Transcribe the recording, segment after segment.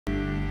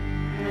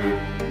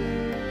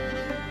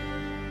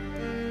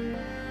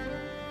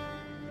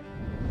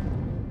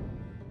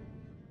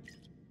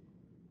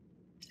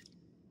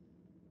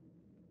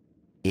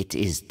It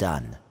is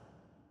done.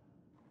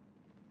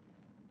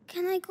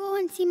 Can I go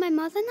and see my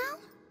mother now?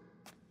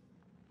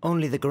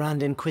 Only the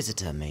Grand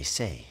Inquisitor may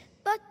say.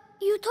 But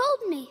you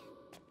told me.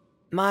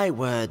 My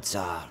words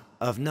are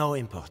of no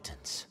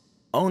importance.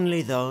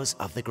 Only those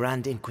of the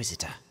Grand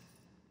Inquisitor.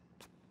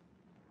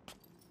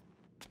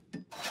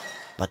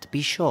 But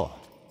be sure,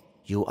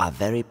 you are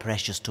very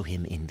precious to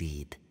him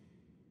indeed.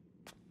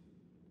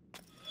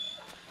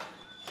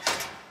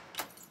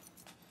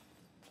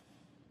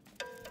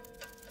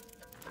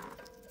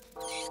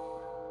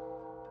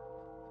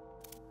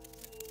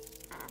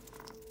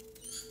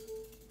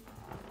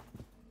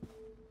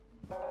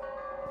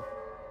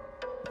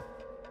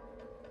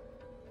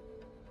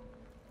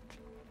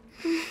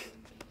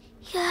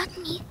 You hurt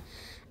me.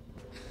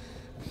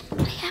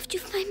 I have to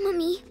find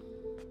Mommy.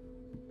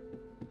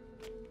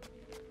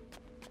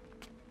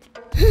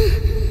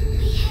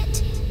 My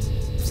head.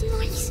 It's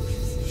noise.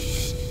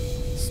 Shh.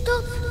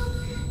 Stop.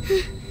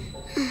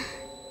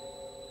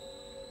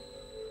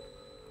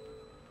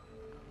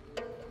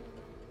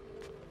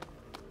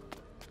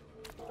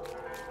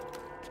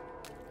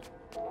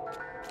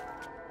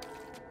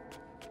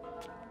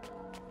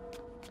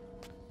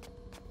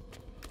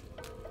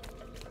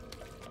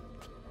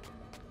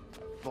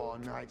 4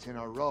 nights in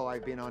a row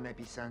I've been on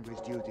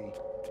Episanguis duty.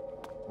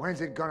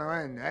 When's it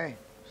gonna end, eh?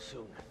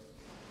 Soon.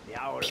 The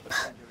hour of the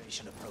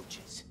Federation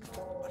approaches.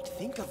 But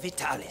think of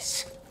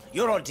Vitalis.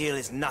 Your ordeal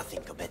is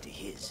nothing compared to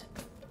his.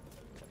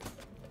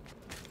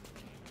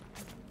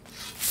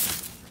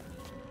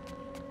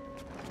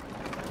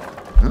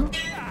 Huh?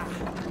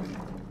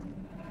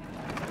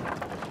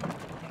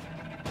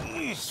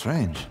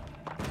 Strange.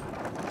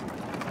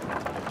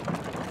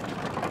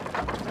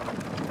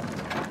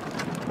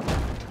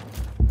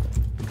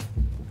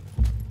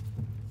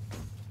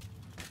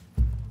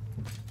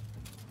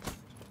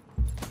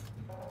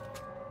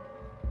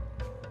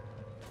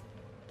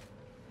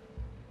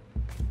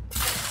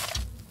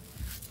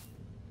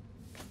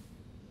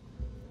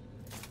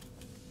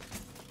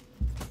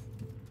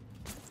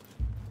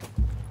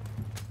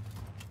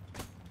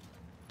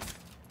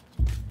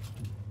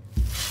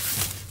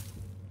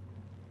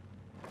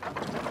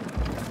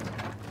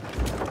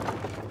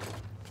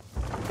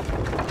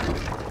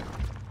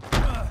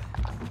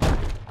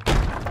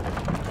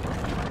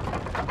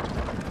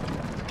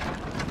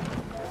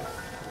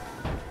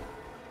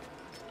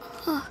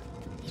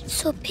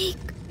 So big.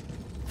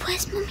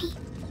 Where's Mommy?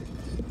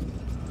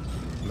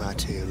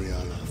 Material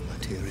of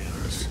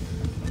materials.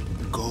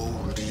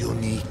 Gold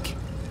unique.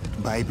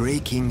 By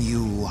breaking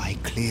you, I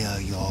clear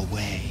your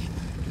way.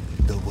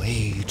 The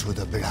way to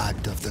the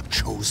blood of the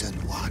Chosen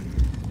One.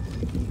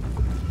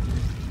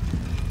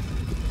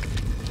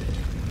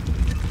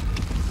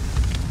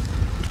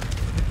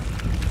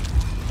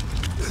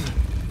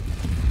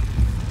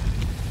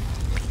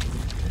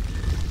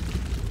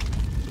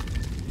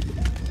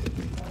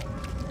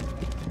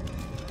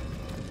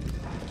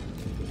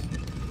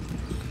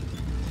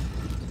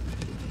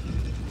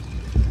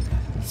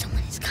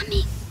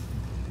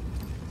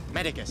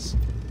 Medicus,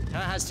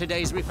 how has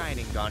today's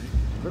refining gone?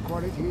 The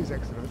quality is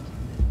excellent,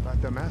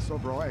 but the mass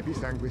of raw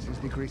episanguis is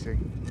decreasing.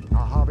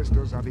 Our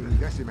harvesters are being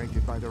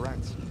decimated by the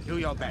rats. Do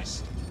your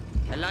best.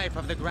 The life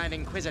of the Grand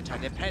Inquisitor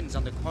depends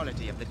on the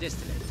quality of the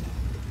distillate.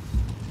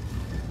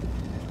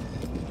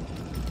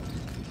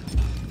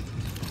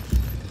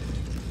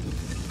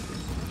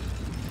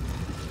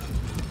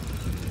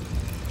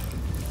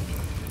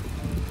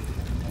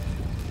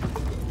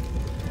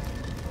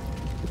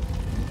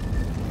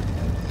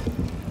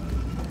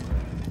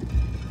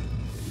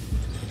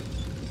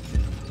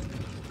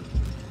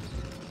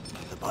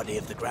 The body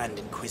of the Grand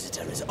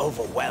Inquisitor is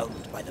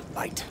overwhelmed by the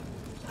bite.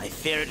 I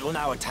fear it will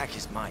now attack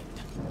his mind.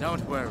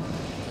 Don't worry.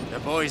 The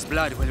boy's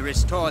blood will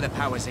restore the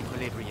power's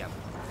equilibrium.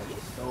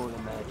 His soul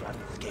emerge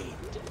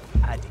unscathed.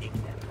 Ad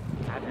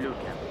ignem. Ad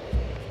lucem.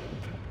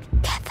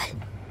 Careful.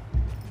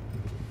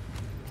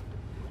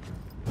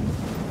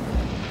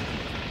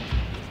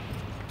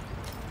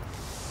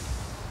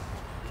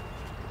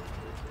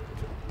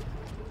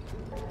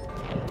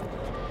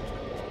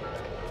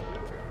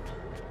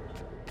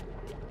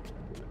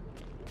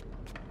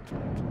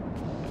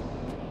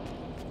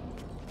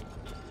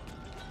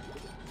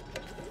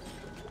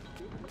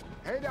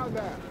 Hey down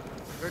there!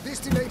 The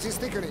distillate is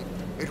thickening.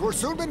 It will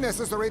soon be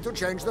necessary to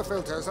change the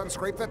filters and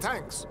scrape the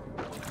tanks.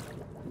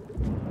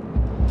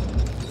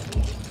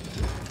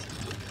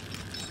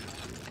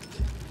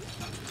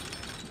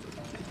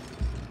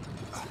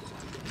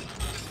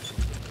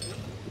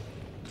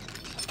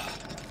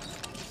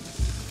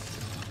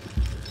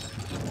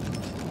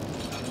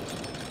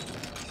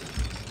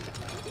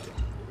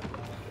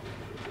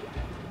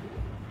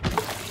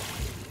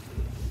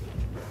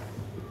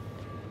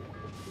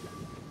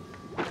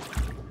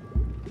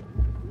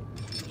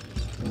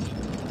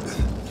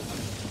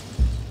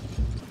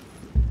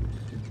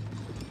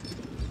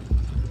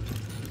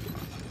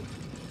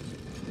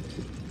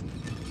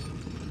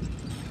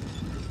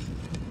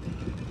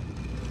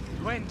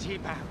 £20.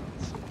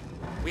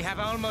 We have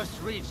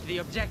almost reached the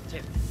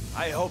objective.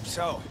 I hope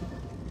so.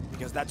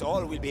 Because that's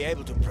all we'll be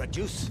able to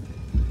produce.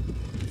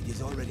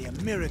 is already a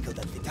miracle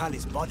that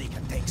Vitalis' body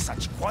can take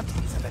such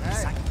quantities of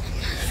Hey.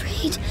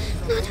 Afraid.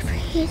 Not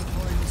afraid.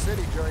 In the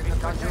city during the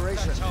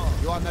conjuration.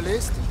 You on the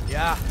list?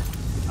 Yeah,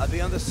 I'll be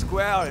on the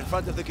square in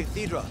front of the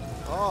cathedral.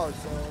 Oh,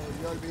 so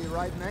you'll be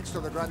right next to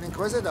the Grand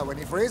Inquisitor when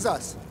he frees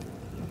us.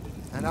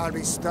 And I'll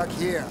be stuck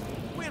here.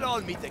 We'll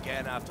all meet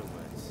again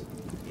afterwards.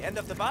 The end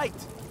of the bite.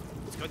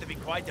 It's going to be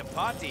quite a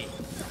party.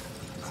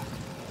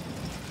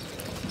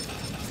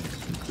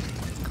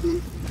 Come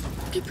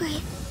on. Be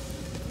brave.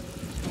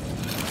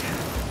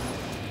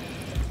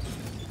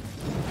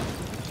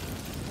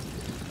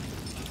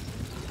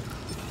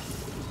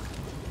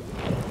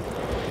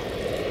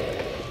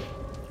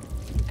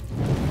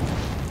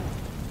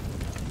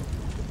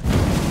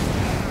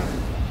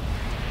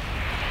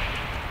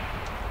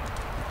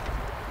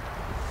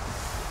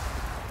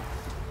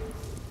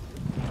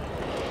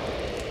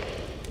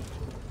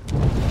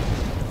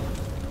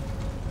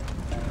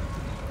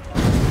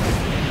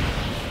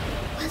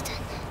 Well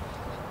done.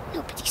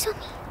 Nobody saw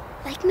me.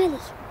 Like Melly.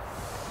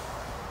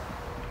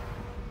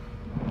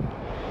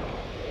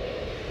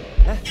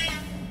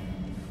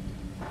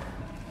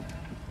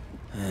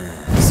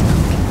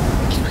 Smoke.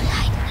 It will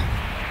hide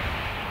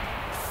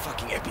me.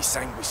 Fucking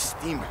episanguis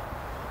steam.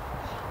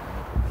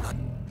 Blood.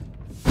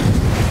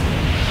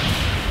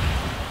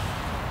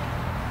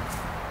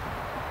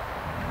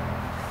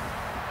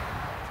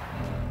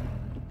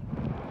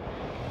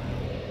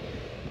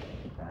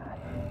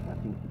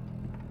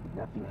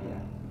 Nothing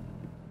here.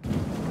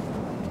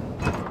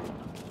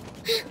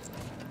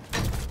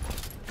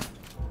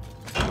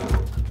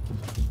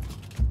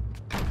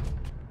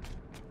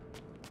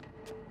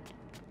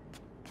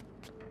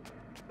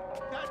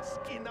 That's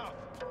enough.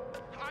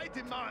 I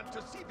demand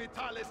to see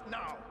Vitalis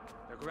now.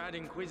 The Grand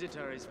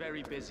Inquisitor is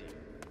very busy.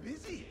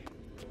 Busy?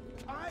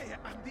 I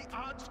am the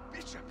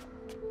Archbishop.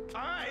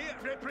 I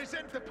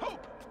represent the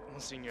Pope.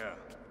 Monseigneur,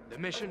 the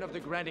mission of the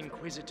Grand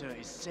Inquisitor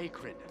is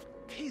sacred.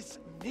 His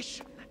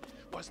mission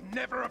was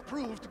never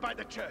approved by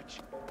the Church.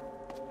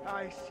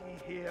 I see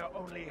here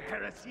only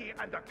heresy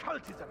and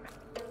occultism.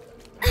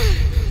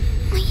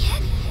 My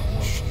head.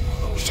 Shh.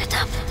 Shut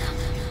up.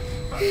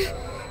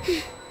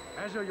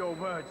 Measure your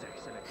words,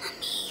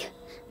 Excellency. Mommy.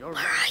 Your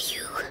Where are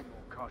you? more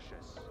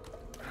cautious.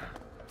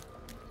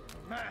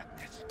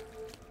 Madness.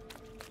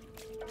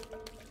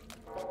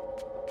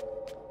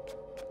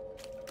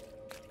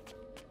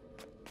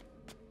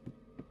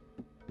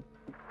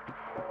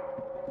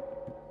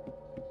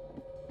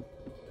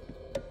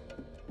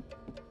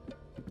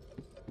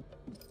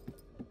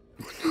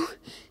 Oh no.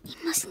 He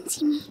mustn't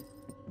see me.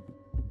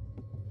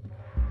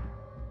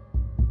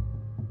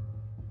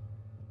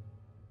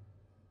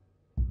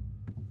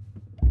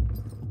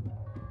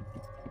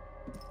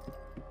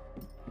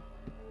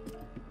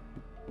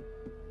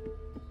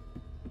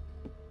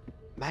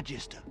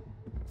 Magister,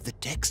 the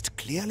text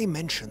clearly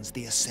mentions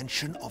the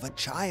ascension of a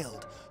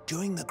child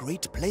during the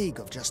Great Plague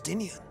of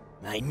Justinian.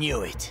 I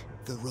knew it.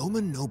 The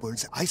Roman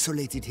nobles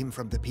isolated him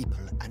from the people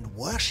and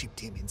worshipped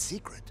him in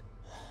secret.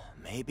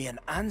 Maybe an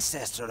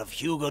ancestor of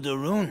Hugo de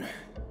Rune.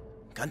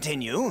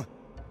 Continue.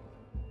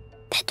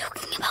 They're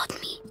talking about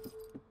me.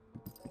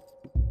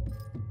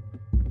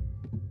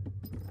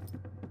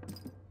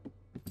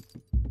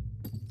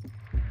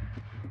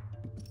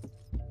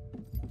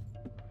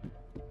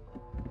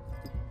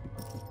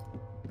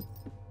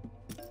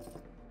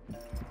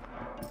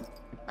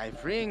 By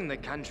freeing the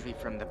country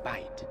from the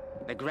bite,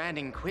 the Grand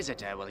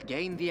Inquisitor will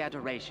gain the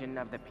adoration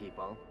of the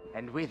people,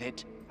 and with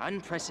it,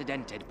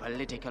 unprecedented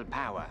political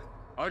power.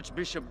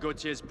 Archbishop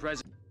Gautier's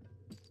presence.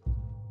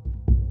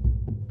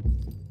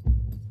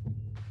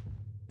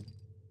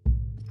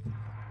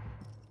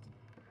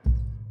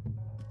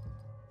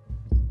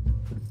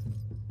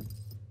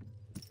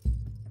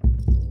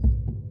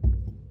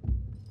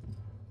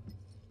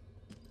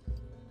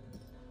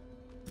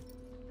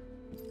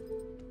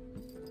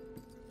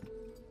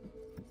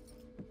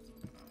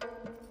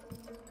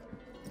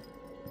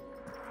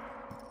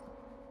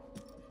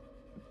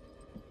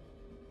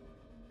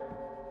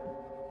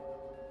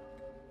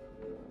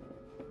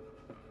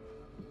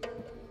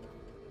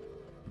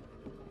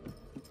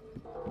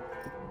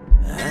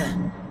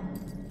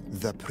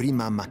 The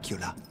Prima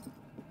Macula,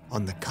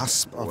 on the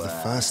cusp of the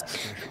first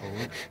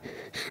threshold,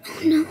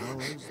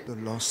 follows the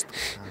lost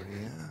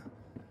carrier,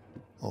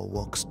 or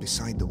walks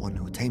beside the one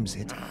who tames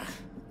it.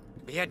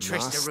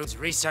 Beatrice Last- de Rune's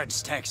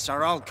research texts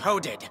are all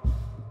coded.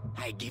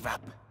 I give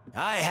up.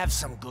 I have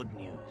some good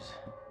news.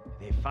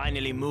 They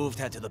finally moved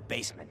her to the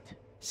basement.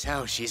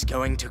 So she's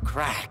going to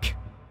crack.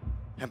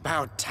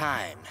 About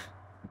time.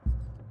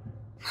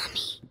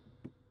 Mommy.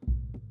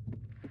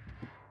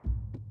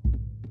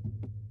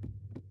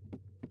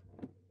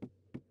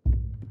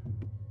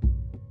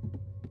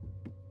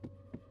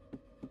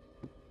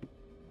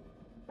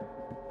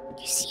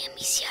 You see,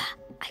 Amicia,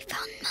 I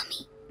found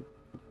Mommy.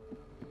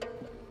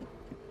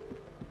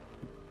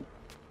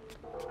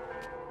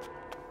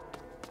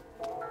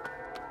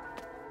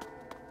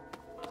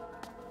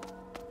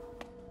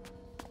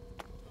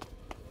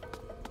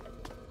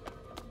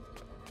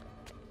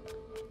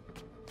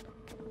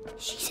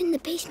 She's in the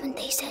basement,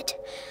 they said.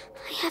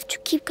 I have to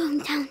keep going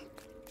down.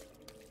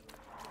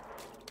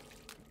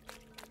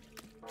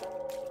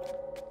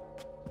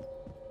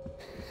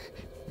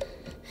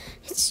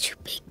 It's too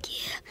big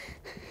here.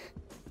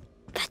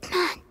 That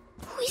man,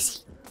 who is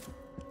he?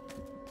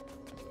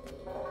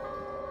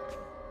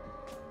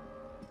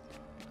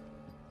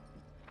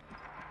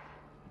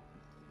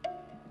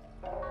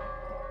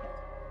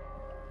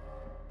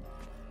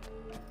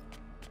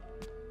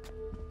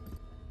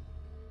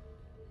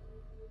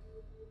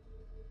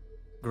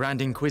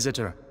 Grand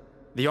Inquisitor,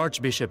 the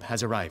Archbishop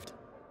has arrived.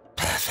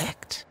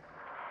 Perfect.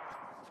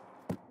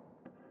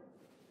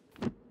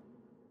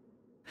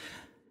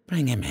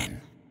 Bring him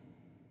in.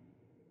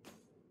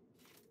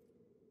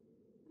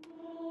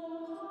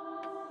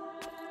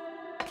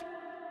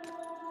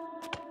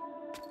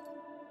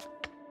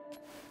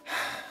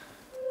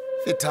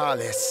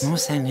 Vitalis.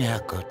 Monseigneur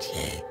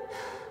Gautier,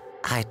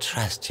 I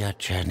trust your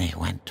journey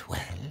went well.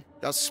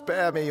 Now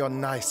spare me your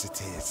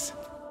niceties.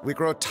 We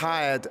grow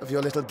tired of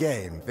your little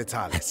game,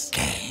 Vitalis. A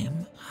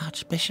game,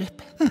 Archbishop?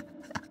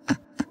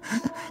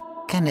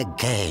 Can a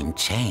game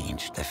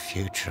change the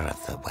future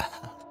of the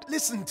world?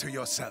 Listen to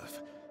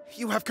yourself.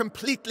 You have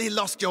completely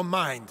lost your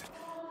mind.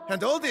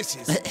 And all this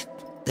is...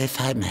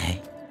 If I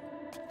may,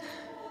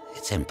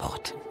 it's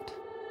important.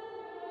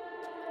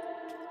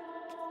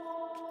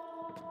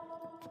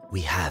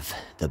 We have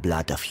the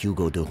blood of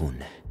Hugo de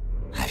Rune.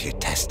 Have you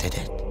tested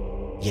it?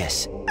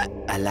 Yes.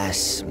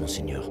 Alas,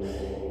 Monseigneur.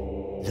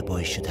 The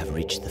boy should have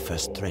reached the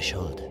first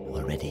threshold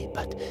already,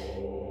 but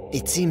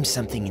it seems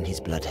something in his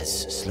blood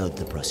has slowed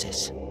the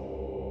process.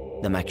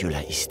 The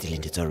macula is still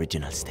in its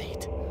original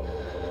state.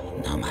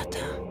 No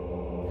matter.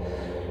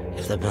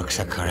 If the books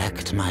are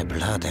correct, my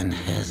blood and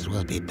his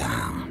will be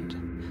bound.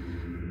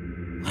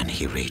 When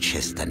he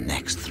reaches the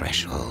next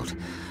threshold,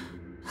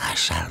 I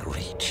shall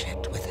reach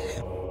it with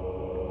him.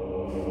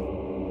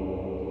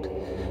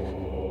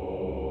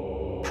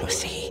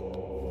 Proceed.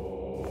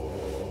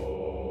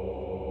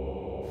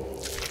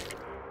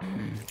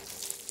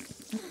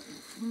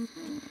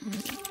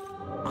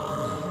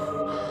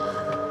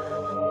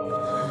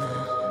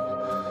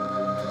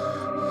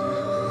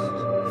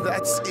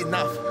 That's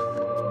enough.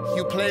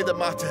 You play the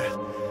martyr.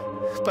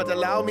 But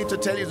allow me to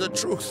tell you the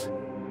truth.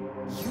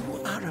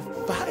 You are a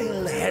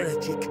vile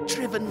heretic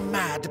driven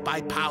mad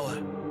by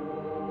power.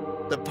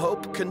 The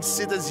Pope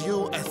considers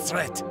you a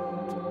threat.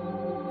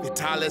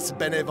 Vitalis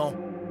Benevent,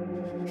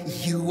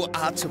 you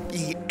are to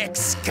be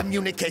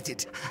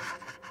excommunicated.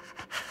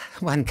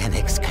 One can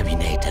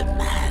excommunicate a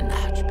man,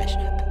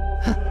 Archbishop,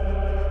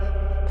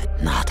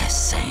 but not a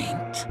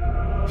saint.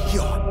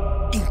 Your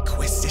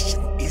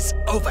Inquisition is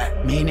over.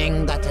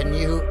 Meaning that a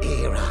new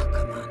era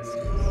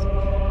commences.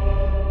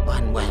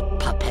 One where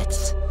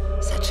puppets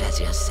such as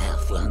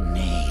yourself will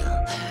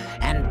kneel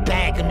and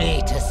beg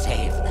me to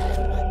save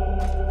them.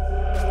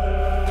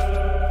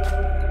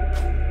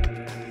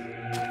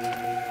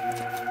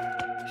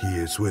 He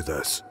is with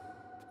us.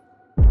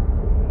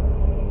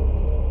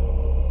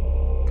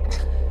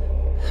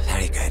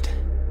 Very good.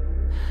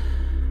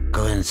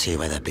 Go and see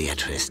whether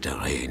Beatrice de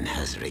Rune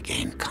has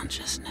regained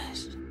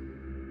consciousness.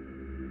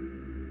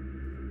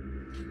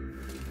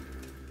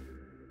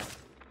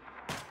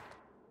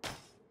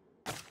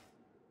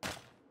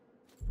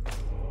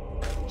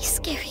 He's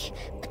scary,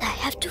 but I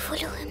have to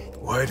follow him.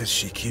 Why does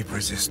she keep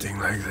resisting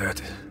like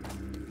that?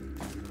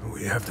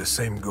 We have the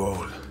same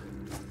goal.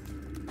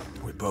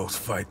 We both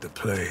fight the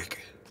plague.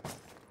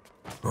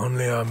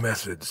 Only our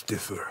methods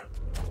differ.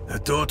 The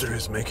daughter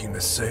is making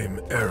the same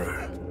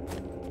error.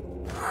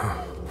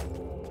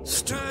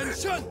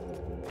 Stupid.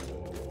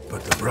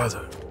 But the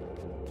brother,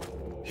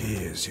 he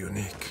is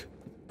unique.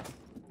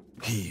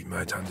 He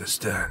might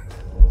understand.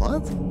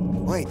 What?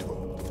 Wait,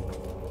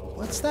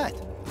 what's that?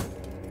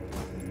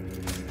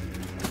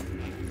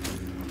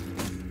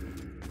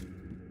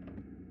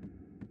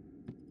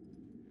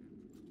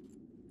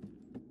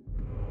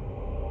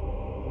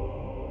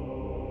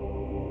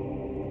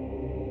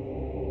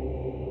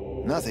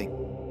 Nothing.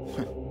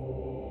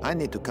 I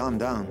need to calm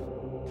down.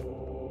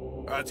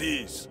 At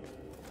ease.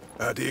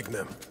 Ad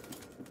ignem.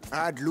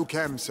 Ad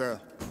lucem, sir.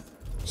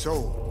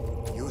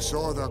 So, you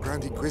saw the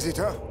Grand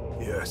Inquisitor?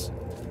 Yes.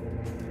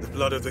 The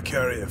blood of the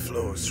carrier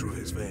flows through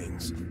his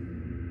veins.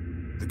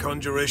 The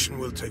conjuration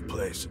will take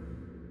place.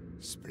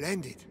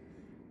 Splendid.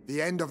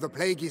 The end of the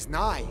plague is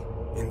nigh.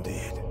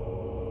 Indeed.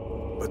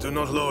 But do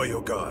not lower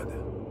your guard.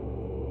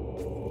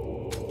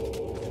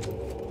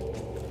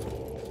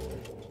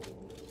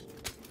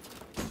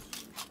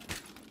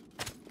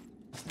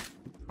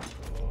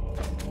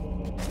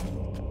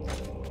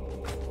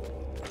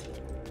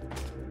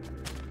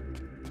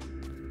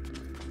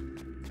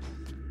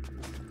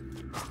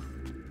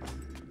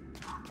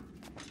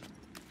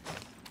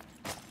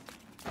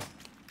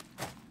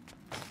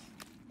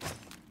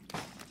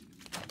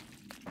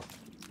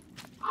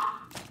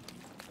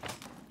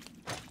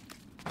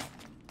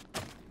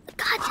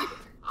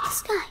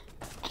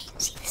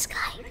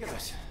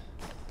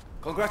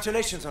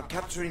 Congratulations on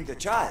capturing the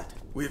child.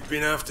 We've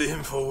been after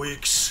him for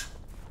weeks.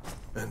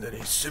 And then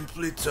he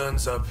simply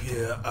turns up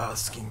here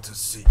asking to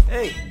see.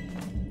 Hey!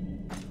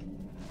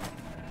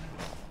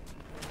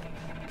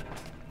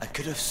 I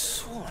could have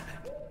sworn.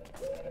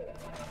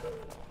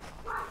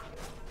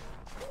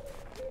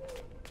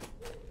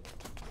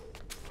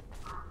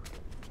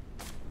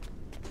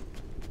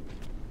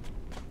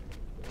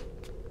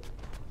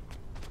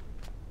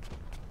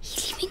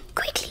 He's leaving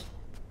quickly.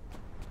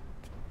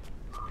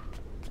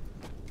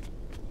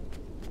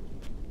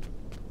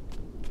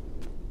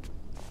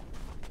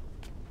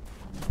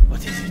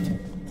 What is it?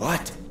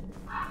 What?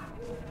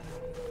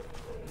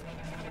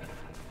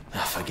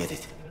 Ah, forget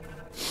it.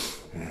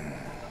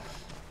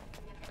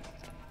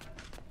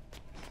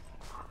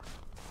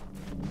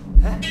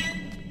 Huh?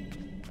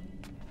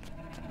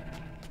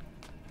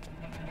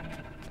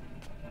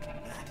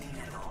 Nothing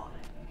at all.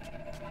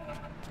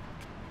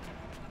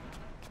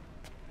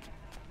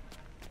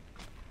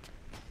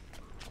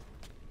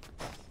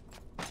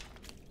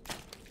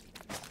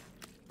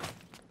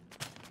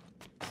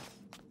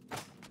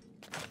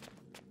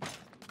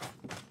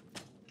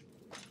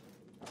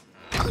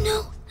 Oh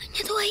no!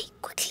 Another way!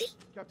 Quickly!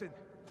 Captain,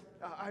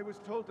 I was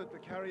told that the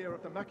carrier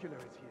of the macula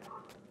is here.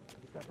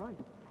 Is that right?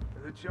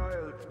 The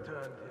child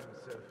turned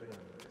himself in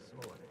this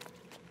morning.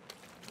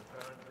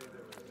 Apparently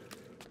there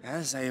was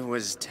As I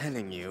was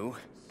telling you,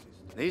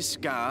 this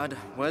guard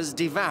was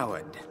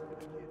devoured,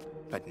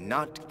 but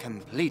not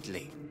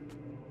completely.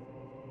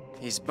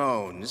 His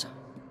bones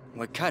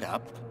were cut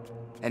up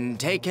and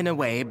taken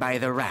away by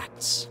the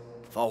rats.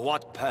 For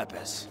what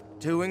purpose?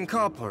 To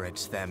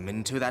incorporate them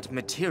into that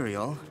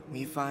material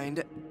we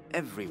find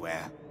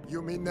everywhere.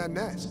 You mean their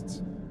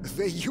nests?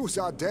 They use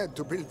our dead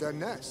to build their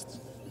nests.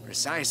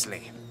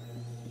 Precisely.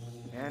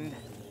 And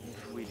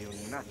if we do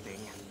nothing,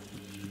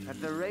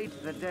 at the rate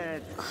the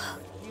dead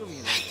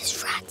accumulate,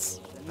 Those rats.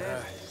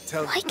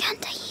 Tell Why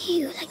can't I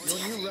hear you like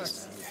the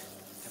others?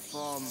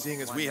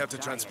 Seeing as we have to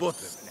transport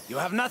them. You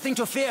have nothing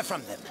to fear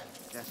from them.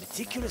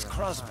 Meticulous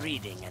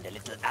crossbreeding and a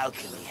little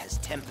alchemy has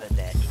tempered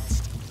their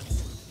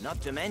instincts. Not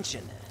to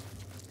mention...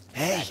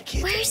 Hey,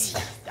 kid. Where is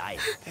he?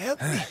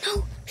 Help me.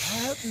 No!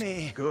 Help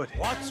me. Good.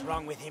 What's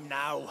wrong with him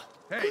now?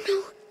 Hey,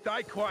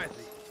 die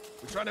quietly.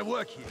 We're trying to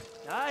work here.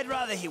 I'd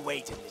rather he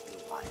wait a little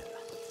while.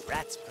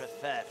 Rats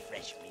prefer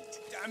fresh meat.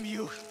 Damn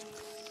you.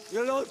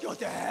 You'll all go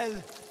to hell.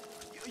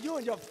 You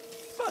and your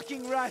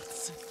fucking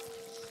rats.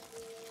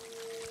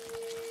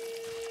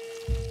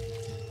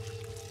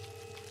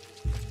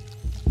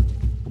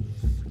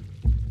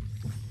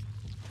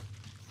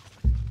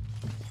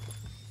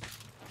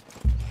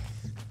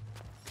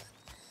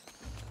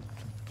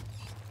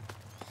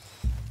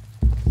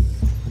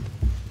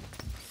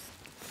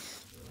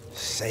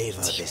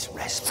 Savor this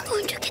respite. It's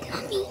going to get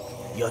Mommy.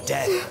 Your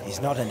death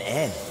is not an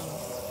end,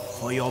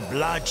 for your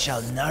blood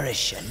shall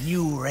nourish a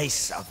new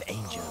race of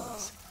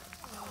angels.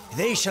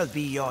 They shall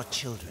be your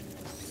children,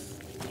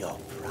 your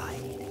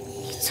pride.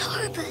 It's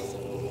horrible.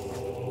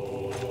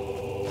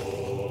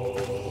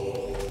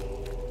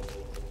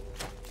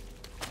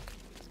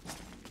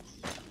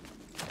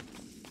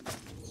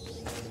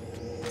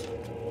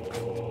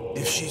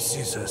 If she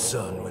sees her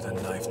son with a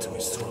knife to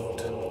his throat,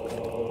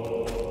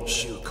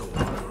 she'll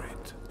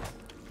cooperate.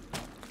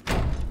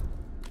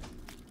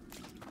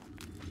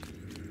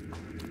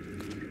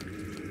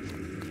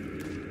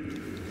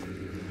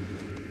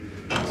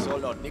 So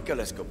Lord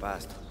Nicholas go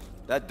past.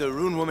 That the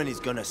Rune woman is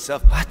gonna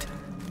suffer. What?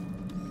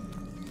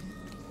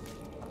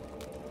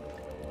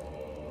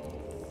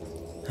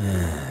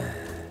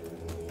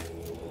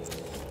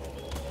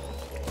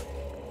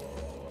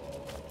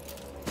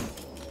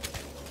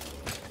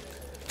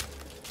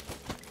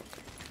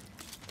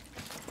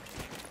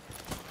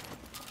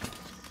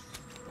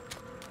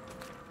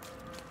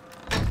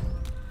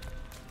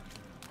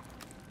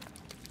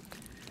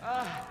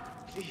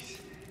 Please.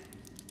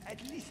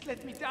 At least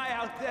let me die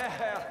out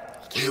there.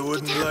 You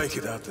wouldn't like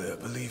it out there,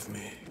 believe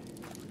me.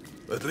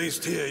 At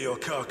least here your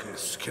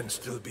carcass can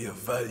still be of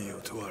value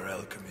to our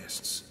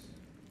alchemists.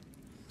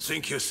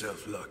 Think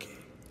yourself lucky.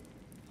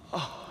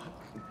 Oh,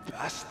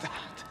 bastard.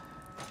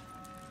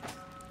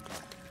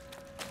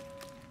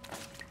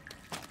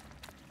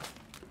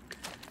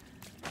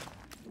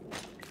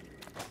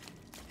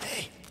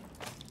 Hey,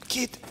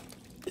 kid.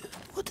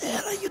 What the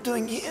hell are you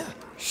doing here?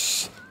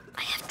 Shh.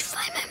 I have to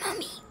find my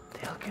mommy.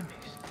 The alchemist.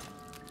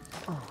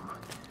 Oh.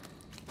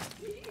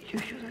 You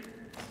shouldn't.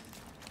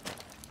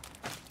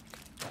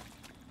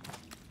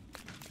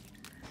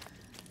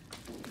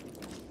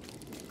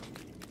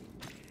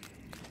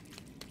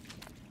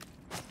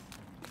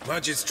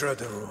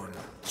 Magistrate Rune,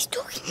 He's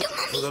talking to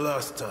for Mommy. the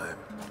last time,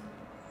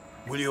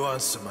 will you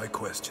answer my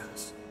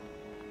questions?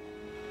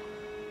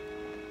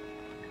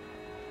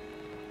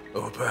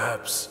 Or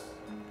perhaps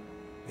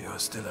you're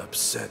still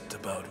upset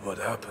about what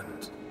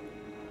happened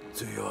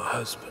to your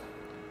husband.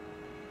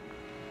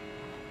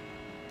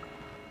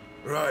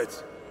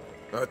 Right.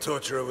 Our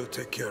torturer will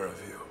take care of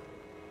you.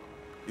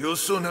 You'll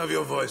soon have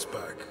your voice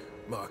back,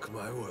 mark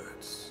my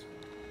words.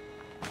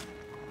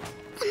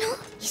 Oh no,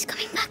 he's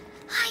coming back.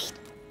 Hide.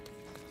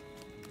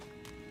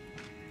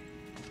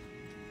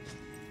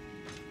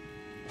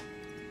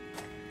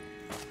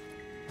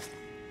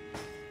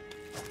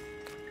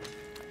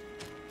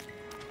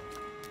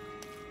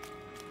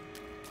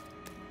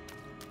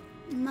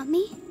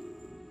 Mummy?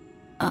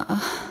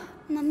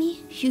 Mummy?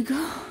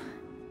 Hugo?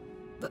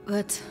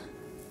 But...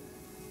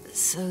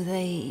 So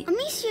they...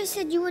 Amicia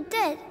said you were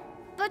dead,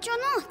 but you're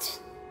not.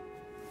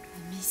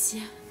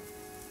 Amicia?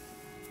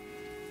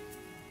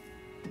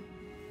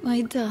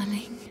 My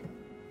darling.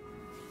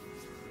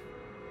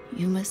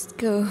 You must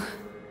go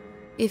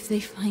if they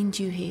find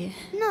you here.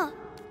 No,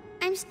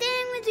 I'm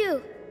staying with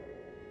you.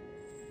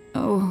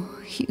 Oh,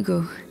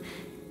 Hugo.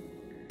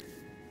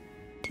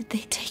 Did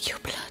they take your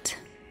blood?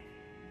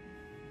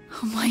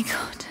 Oh my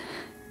God.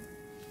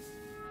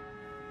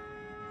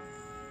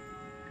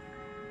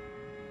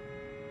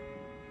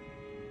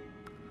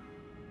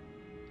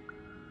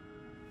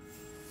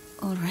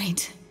 All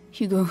right,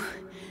 Hugo.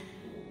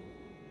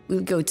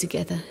 We'll go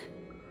together.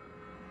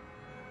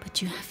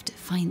 But you have to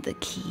find the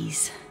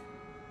keys.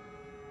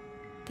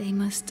 They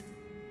must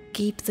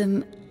keep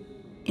them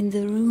in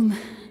the room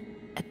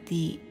at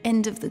the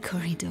end of the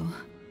corridor.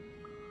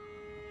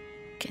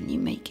 Can you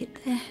make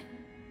it there?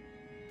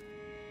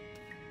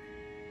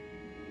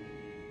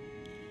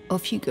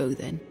 Off you go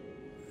then.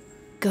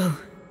 Go.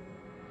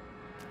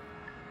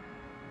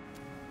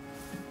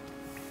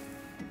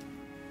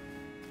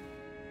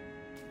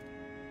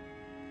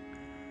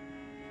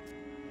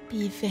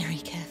 Be very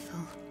careful.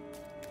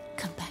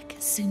 Come back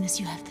as soon as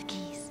you have the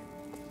keys.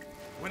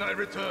 When I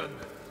return,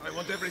 I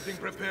want everything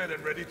prepared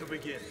and ready to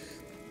begin.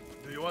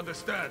 Do you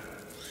understand?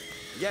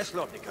 Yes,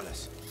 Lord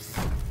Nicholas.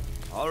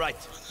 All right,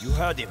 you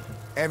heard him.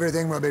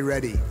 Everything will be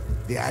ready.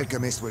 The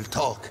alchemist will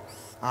talk.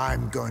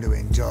 I'm going to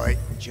enjoy...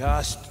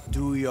 Just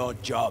do your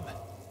job.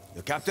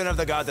 The captain of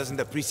the guard doesn't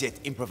appreciate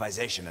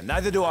improvisation, and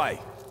neither do I.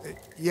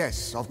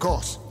 Yes, of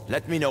course.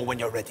 Let me know when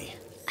you're ready.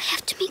 I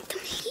have to make them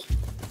leave.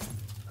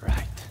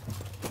 Right.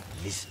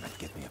 This might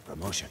get me a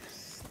promotion.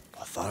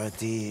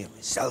 Authority,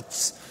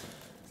 results.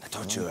 The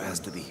torture has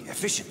to be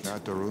efficient.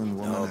 That the ruined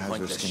woman No has the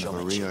pointless skin of a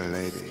showmanship. real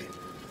lady.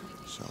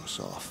 So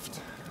soft.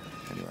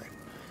 Anyway,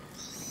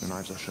 the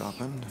knives are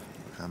sharpened,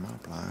 hammer,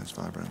 pliers,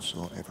 vibrant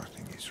saw,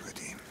 everything is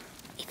ready.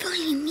 If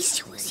only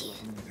Amicia was here.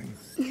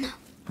 Anything?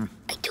 No,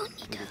 I don't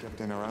need her.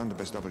 Captain around, the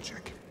best double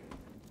check.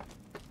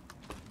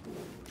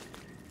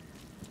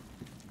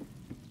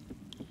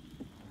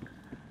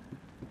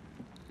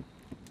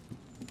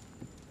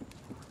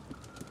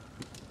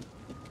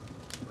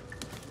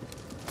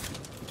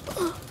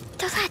 Oh,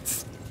 the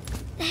rats.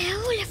 They're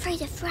all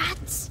afraid of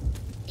rats.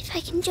 If I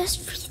can just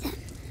free them.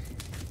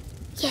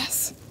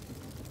 Yes.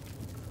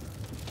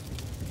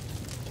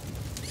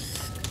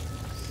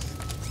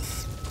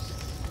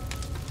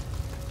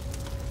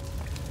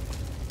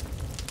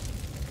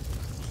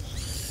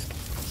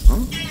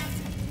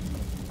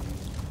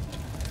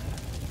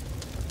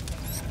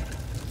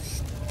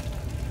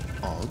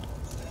 Odd.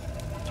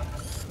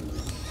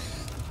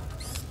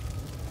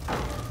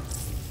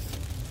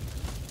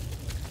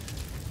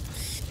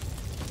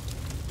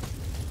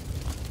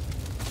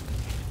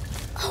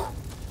 Oh,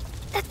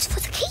 that's for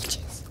the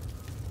cages.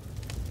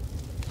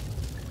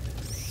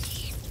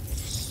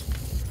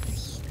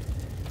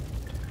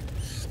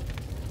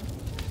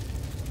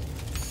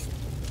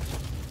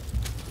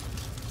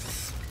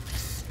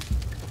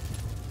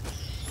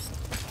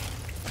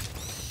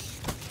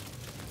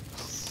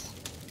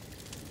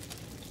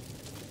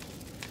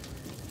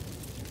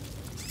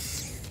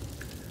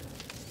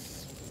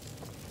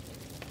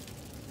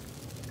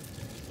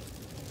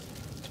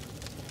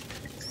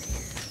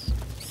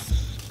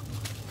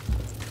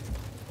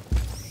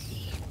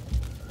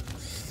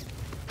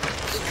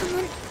 Come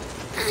on.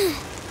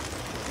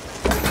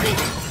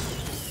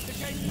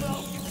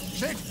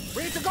 Shit!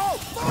 We need to go!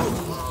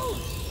 Move!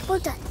 Move! Well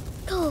done.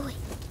 Go away.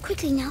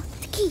 Quickly now.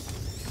 The key.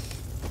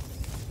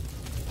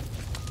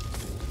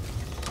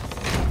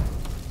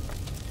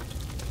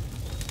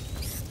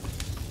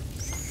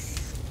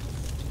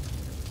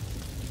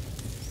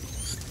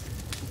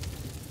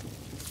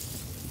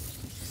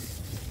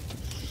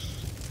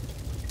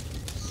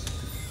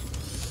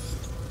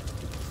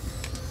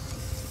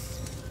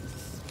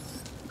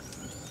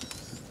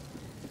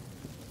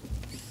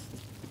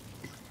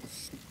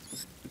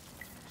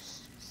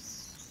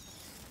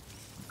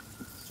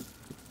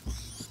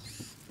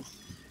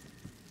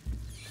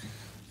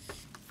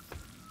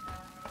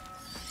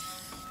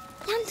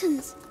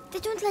 Lanterns. They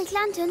don't like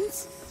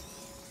lanterns.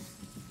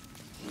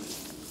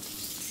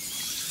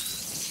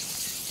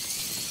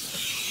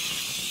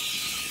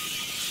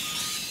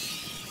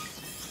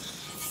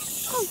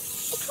 Oh,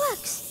 it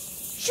works.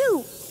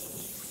 Shoo!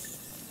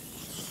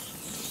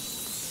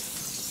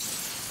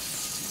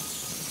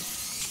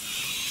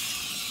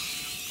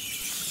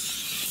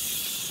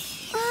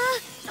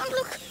 Don't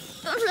look.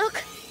 Don't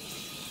look.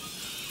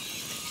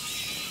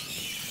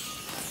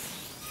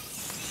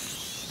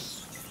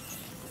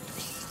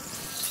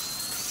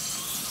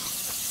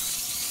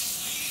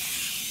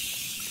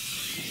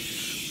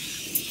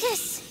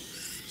 Yes!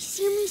 You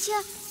see, Amicia?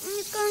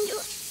 It's going to...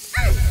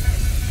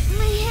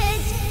 My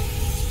head!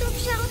 Stop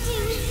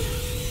shouting!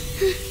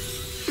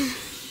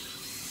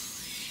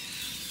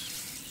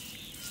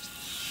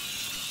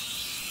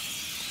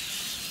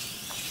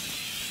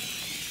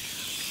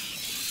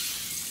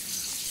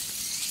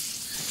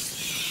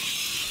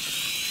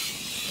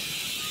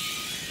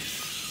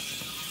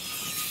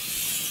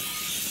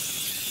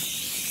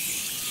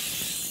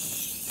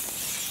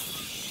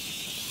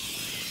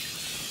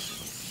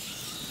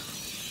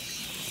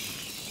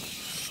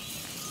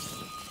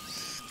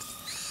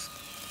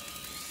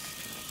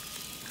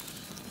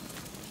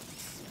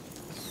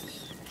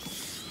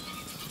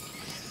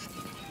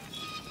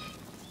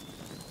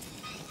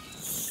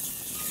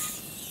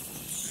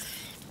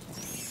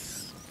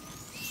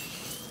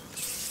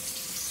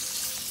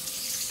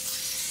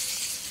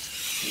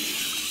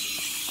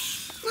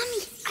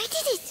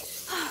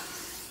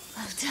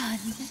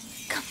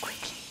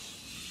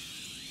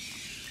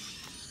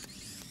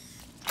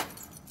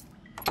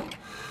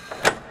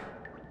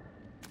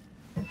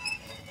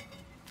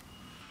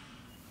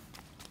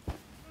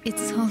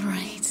 It's all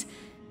right.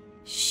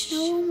 Shh.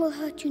 No one will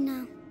hurt you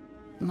now.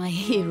 My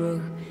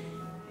hero.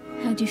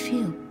 How do you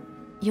feel?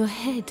 Your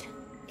head.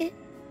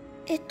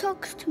 It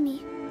talks to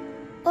me.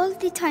 All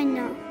the time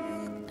now.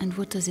 And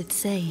what does it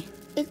say?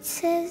 It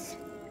says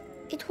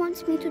it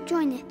wants me to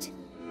join it.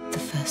 The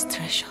first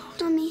threshold.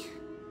 Mommy,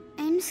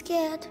 I'm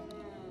scared.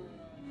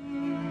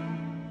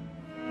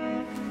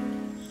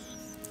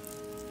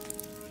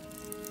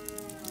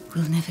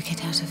 We'll never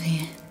get out of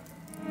here.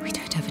 We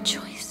don't have a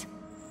choice.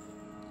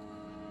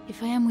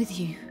 If I am with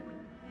you,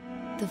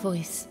 the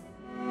voice,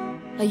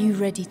 are you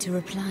ready to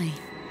reply?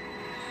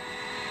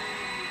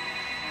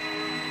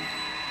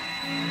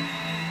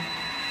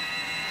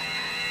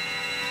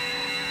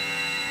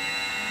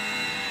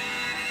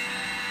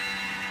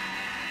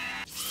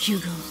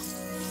 Hugo,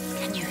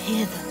 can you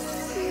hear them?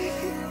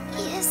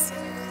 Yes.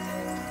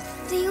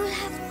 They all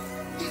have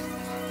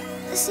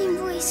the same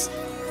voice.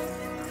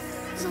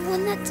 The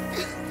one that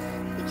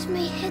makes my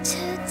head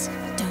hurt.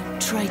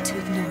 Don't try to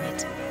ignore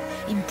it.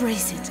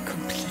 Embrace it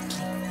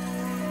completely.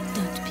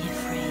 Don't be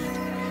afraid.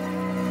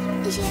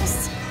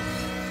 Yes.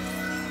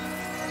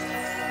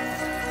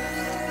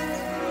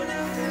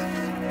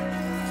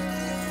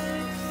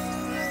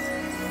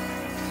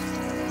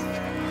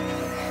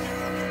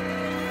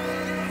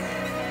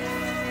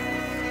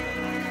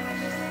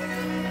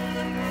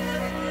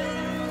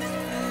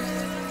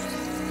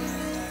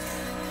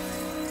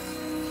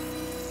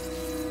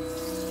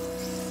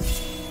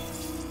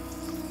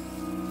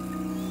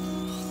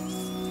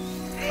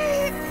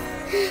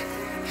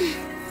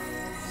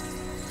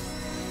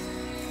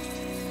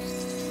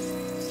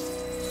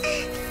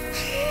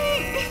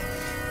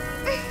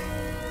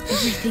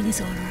 Everything is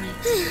all right.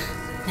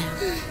 Now,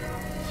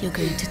 you're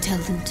going to tell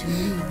them to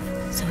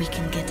move so we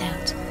can get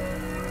out.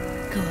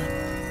 Go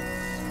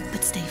on.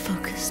 But stay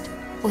focused,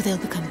 or they'll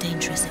become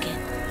dangerous again.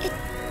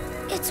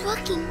 It's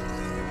working.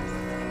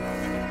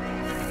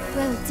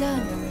 Well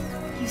done.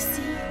 You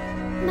see?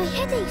 My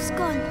headache's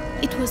gone.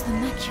 It was the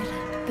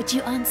macula, but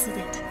you answered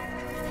it.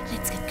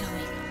 Let's get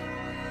going.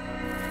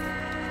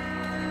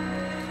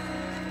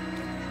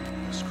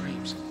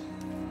 Screams.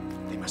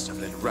 They must have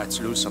let rats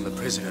loose on the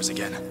prisoners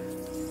again.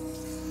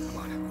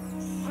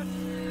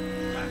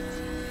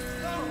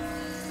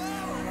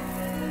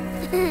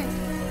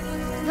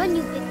 Run,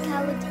 you big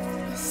coward.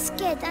 You're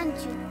scared, aren't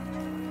you?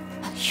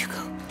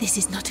 Hugo, this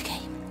is not a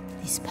game.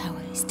 This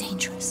power is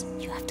dangerous.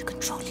 You have to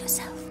control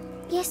yourself.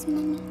 Yes,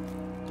 Mommy.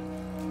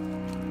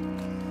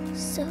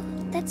 So,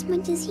 that's my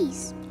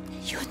disease.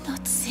 You're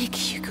not sick,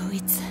 Hugo.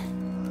 It's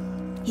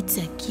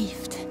a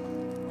gift.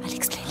 I'll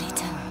explain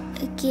later.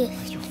 A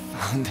gift. You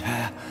found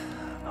her.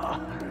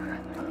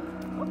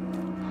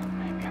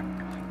 Maybe I'm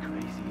going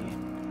crazy.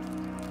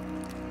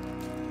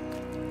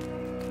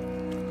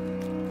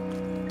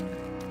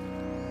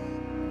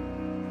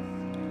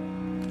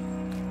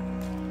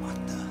 What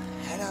the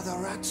hell are the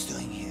rats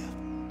doing here?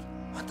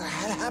 What the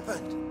hell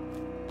happened?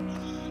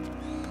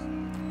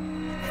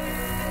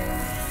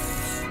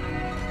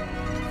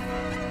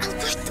 I'll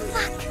push them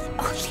back.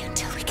 Only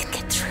until we can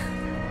get through.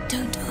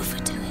 Don't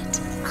overdo it.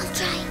 I'll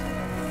try.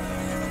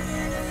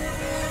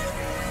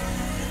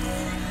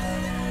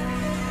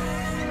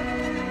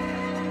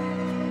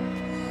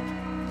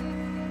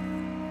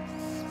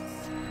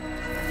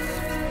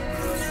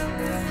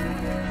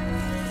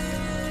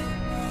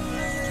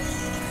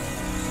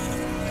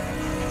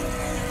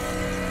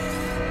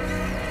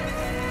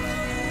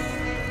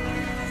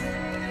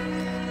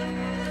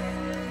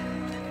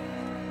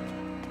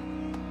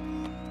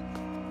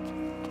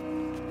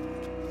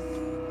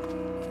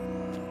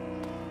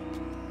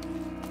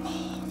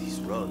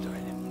 Roads are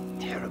in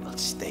a terrible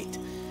state.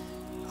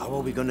 How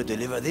are we going to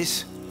deliver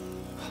this?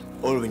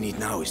 All we need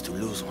now is to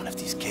lose one of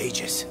these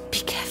cages. Be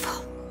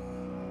careful.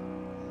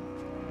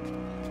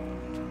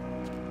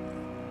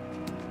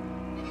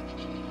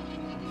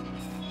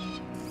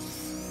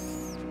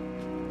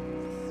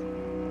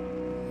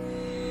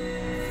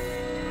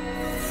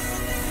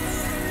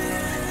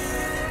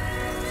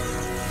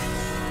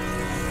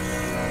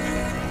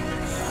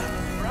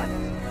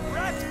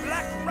 Rat!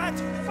 Black rat!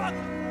 Fuck!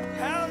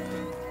 Help!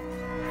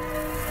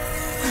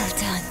 Well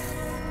done.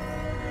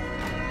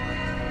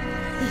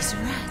 These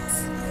rats.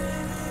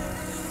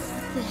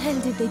 What the hell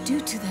did they do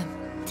to them?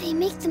 They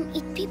make them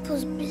eat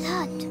people's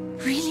blood.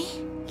 Really?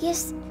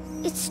 Yes,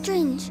 it's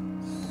strange.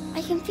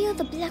 I can feel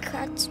the black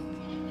rats,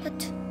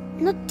 but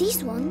not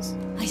these ones.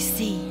 I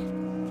see.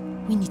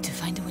 We need to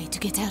find a way to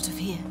get out of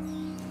here.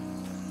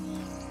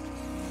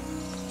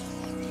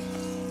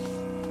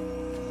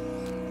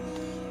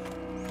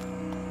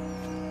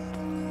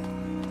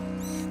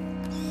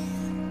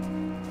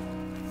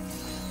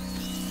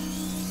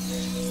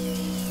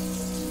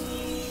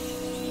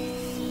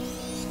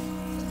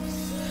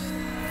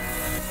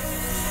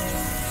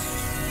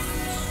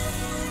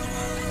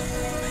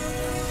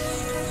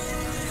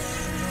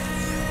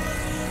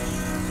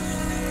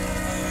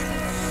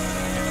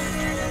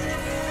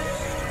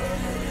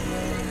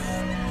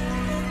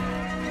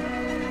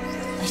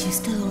 Are you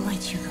still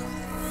alright, Hugo?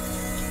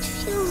 It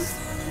feels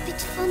a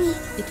bit funny.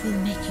 It will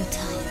make you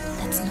tired.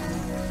 That's normal.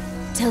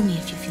 Tell me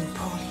if you feel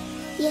poorly.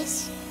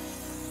 Yes.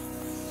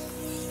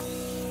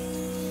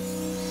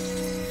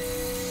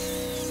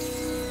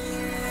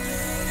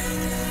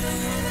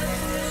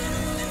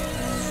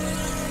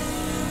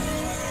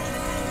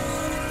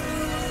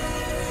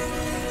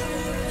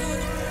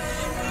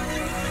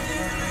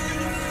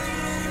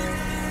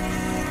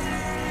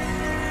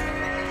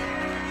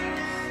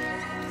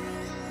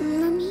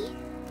 Mummy,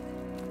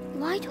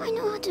 why do I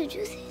know how to do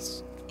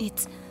this?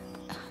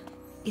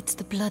 It's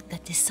the blood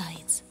that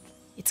decides.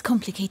 It's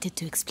complicated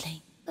to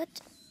explain.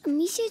 But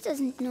Amicia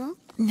doesn't know.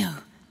 No.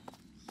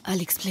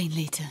 I'll explain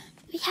later.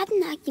 We had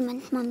an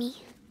argument, Mummy.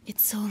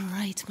 It's all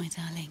right, my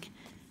darling.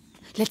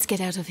 Let's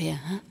get out of here,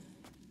 huh?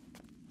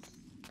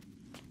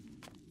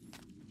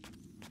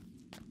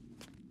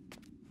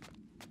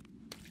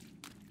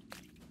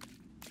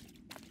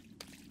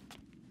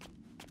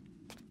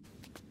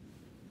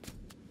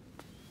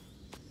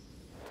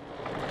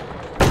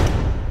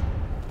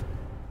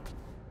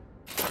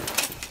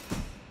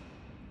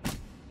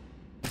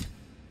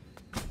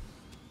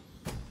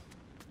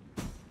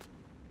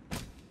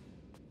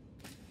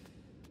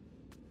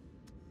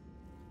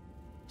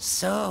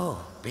 So,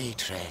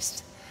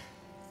 Beatrice,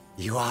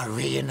 you are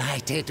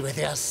reunited with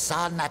your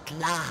son at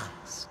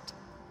last.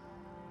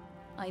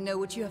 I know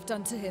what you have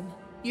done to him.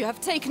 You have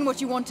taken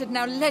what you wanted,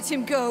 now let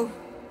him go.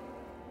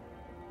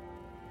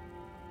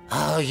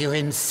 Oh, you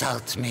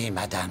insult me,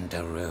 Madame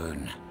de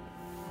Rune.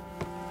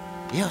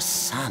 Your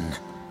son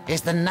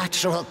is the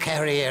natural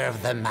carrier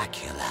of the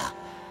macula,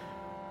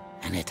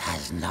 and it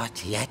has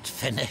not yet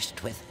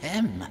finished with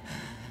him,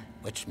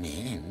 which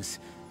means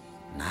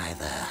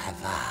neither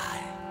have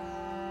I.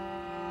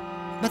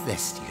 But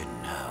this you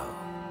know.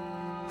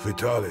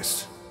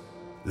 Vitalis,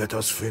 let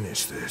us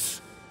finish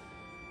this.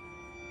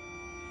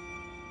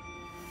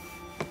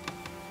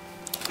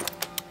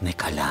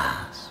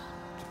 Nicholas,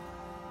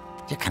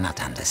 you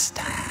cannot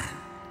understand.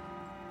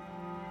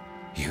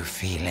 You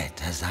feel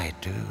it as I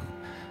do.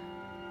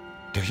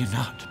 Do you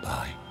not,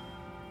 boy?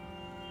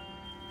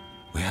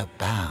 We are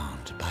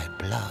bound by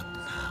blood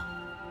now.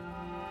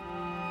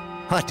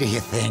 What do you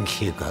think,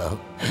 Hugo?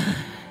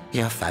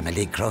 Your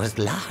family grows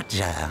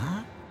larger,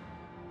 huh?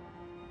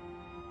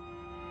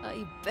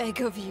 I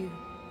beg of you.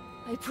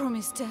 I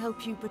promise to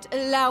help you, but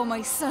allow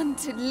my son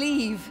to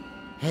leave.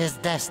 His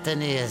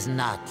destiny is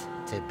not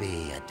to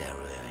be a de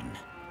Rune.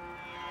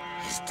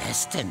 His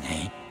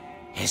destiny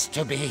is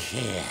to be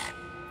here,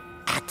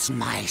 at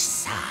my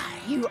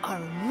side. You are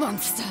a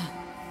monster.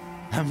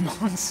 A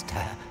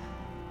monster?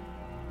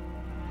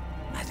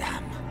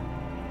 Madame,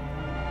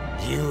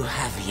 you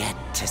have yet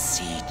to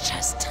see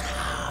just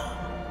how.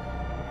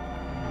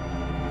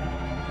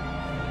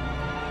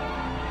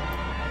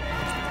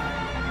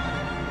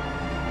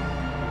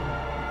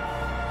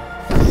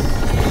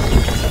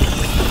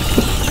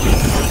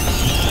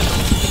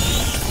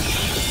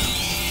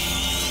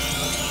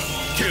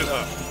 Kill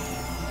her!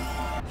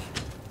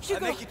 I'll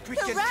make it quick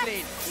the and rat! clean.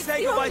 It's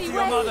Say the goodbye only to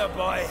your way. mother,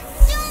 boy.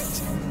 Don't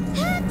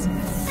hurt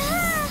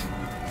her!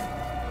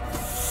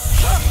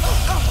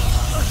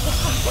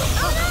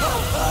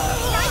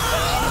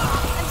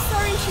 I'm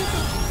sorry,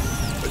 Hugo.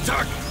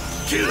 Attack!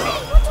 Kill her!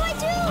 What do I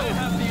do? I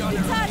have the honor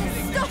of Vitalis,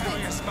 killing the stop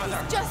curious it! mother.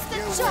 He's just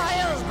a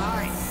child!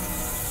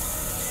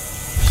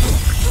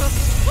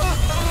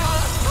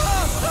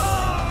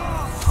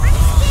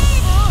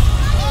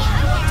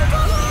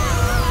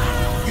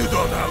 You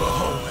don't have a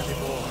home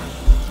anymore.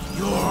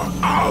 You're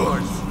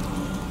ours!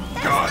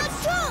 Gods!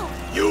 That's not true!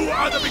 You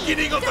are the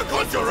beginning of the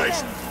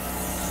conjuration!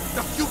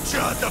 The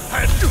future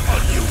depends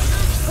on you!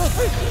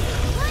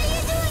 Why are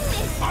you doing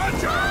this?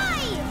 Archer!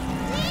 Why?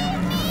 Leave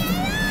me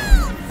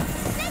alone!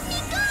 Let me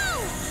go!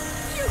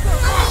 Hugo!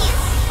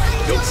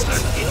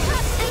 Useless idiot!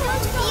 I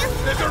don't feel...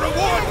 There's a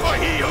reward for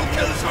he who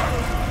kills her!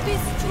 Be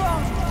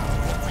strong!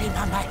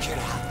 Prima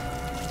macula.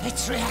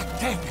 It's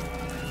reacting.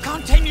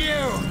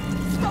 Continue!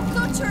 Stop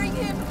torturing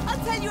him! I'll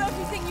tell you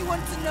everything you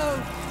want to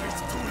know!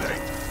 It's too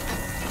late.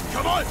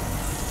 Come on!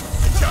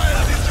 The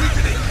child is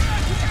weakening!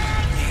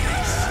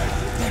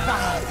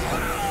 Devour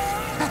them.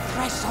 The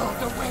threshold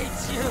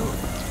awaits you.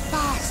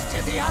 Pass to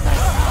the other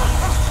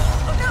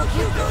side. No,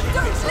 Hugo,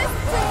 don't listen to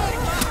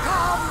him!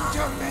 Come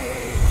to me.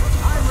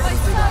 My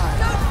son,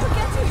 don't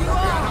forget who you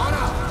are!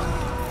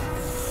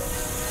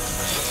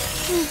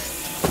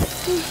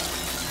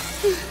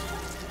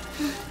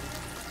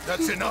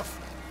 That's enough.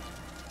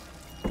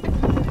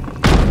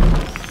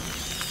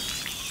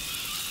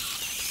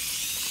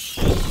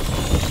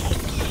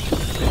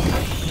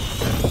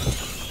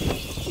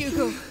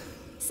 Hugo,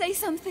 say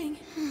something.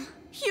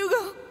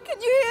 Hugo,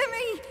 can you hear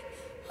me?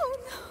 Oh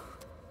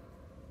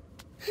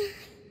no.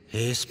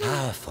 He's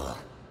powerful,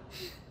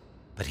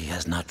 but he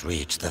has not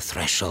reached the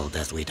threshold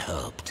as we'd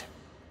hoped.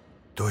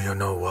 Do you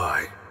know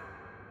why?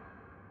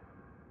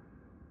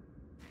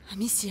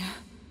 Amicia.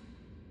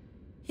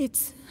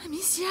 It's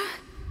Amicia.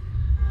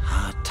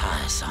 How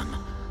tiresome.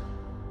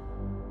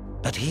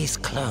 But he's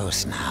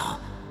close now,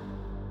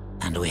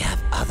 and we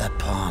have other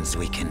pawns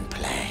we can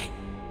play.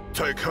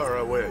 Take her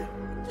away.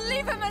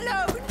 Leave him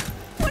alone!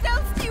 What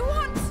else do you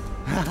want?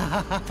 A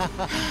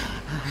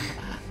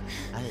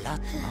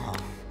lot more.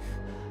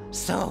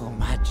 So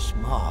much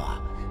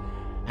more.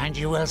 And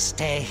you will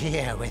stay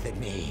here with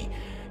me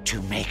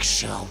to make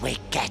sure we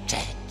get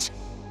it.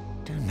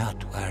 Do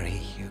not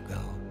worry,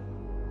 Hugo.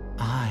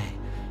 I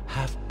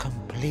have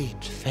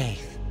complete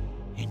faith